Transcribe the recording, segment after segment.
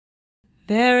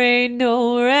There ain't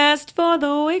no rest for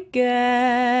the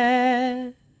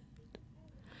wicked.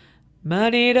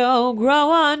 Money don't grow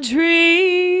on trees.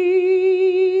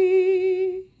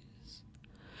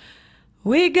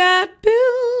 We got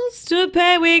bills to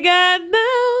pay, we got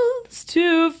mouths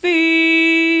to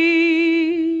feed.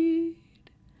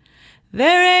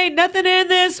 There ain't nothing in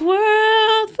this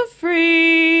world for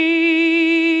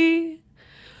free.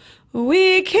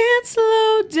 We can't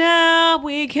slow down,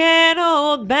 we can't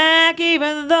hold back,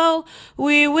 even though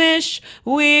we wish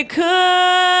we could.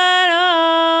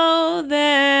 Oh,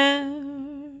 there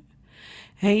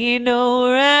ain't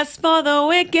no rest for the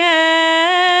wicked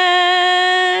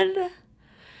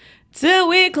till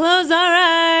we close our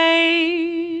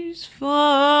eyes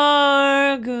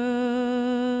for good.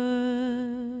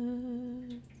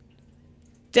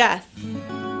 Death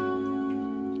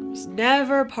was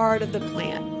never part of the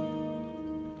plan,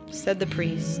 said the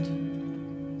priest.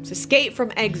 It's escape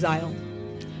from exile.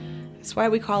 That's why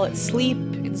we call it sleep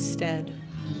instead.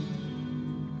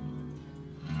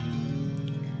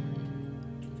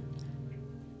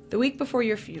 The week before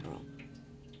your funeral,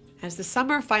 as the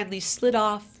summer finally slid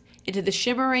off into the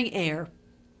shimmering air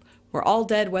where all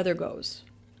dead weather goes,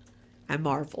 I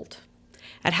marveled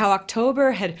at how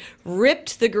October had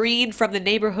ripped the green from the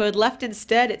neighborhood, left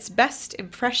instead its best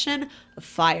impression of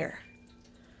fire.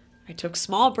 I took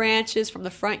small branches from the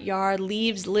front yard,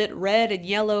 leaves lit red and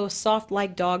yellow, soft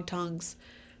like dog tongues,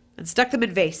 and stuck them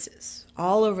in vases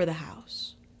all over the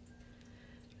house.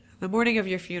 The morning of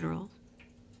your funeral,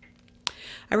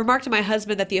 I remarked to my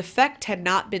husband that the effect had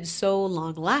not been so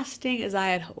long-lasting as I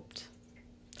had hoped.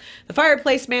 The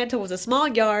fireplace mantel was a small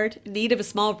yard in need of a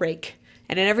small rake,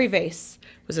 and in every vase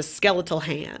was a skeletal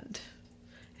hand.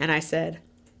 And I said,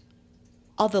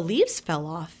 "All the leaves fell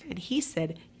off." And he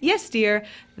said, "Yes, dear,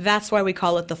 that's why we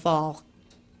call it the fall.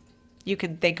 You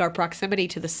can thank our proximity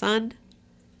to the sun,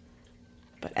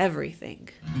 but everything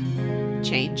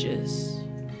changes.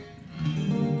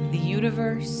 The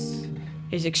universe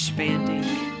is expanding.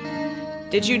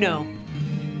 Did you know,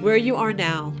 where you are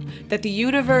now, that the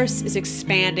universe is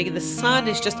expanding and the sun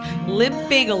is just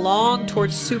limping along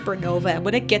towards supernova, and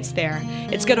when it gets there,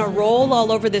 it's gonna roll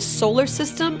all over this solar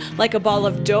system like a ball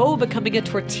of dough becoming a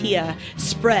tortilla,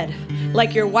 spread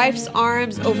like your wife's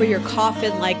arms over your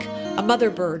coffin, like a mother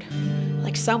bird,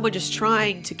 like someone just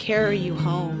trying to carry you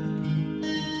home.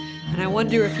 And I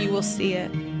wonder if you will see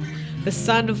it. The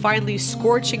sun finally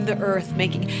scorching the earth,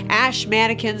 making ash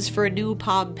mannequins for a new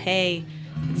Pompeii.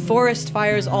 Forest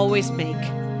fires always make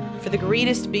for the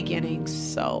greenest beginnings.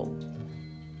 So,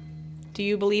 do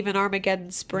you believe in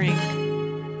Armageddon Spring?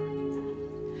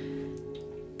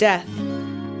 Death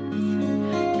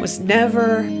was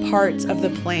never part of the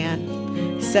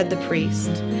plan, said the priest.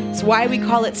 It's why we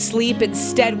call it sleep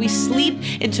instead. We sleep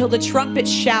until the trumpets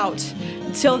shout.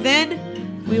 Until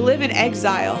then, we live in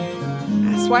exile.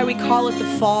 That's why we call it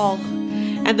the fall.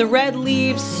 And the red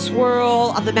leaves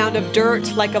swirl on the mound of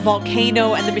dirt like a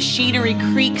volcano, and the machinery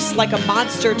creaks like a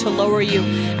monster to lower you.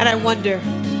 And I wonder,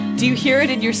 do you hear it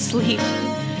in your sleep?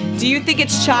 Do you think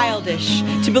it's childish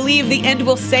to believe the end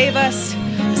will save us?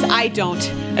 As I don't.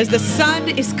 As the sun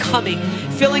is coming,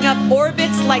 filling up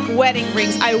orbits like wedding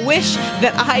rings, I wish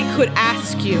that I could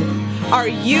ask you, are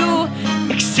you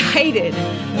excited?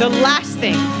 The last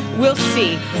thing we'll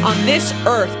see on this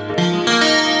earth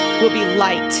will be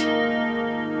light.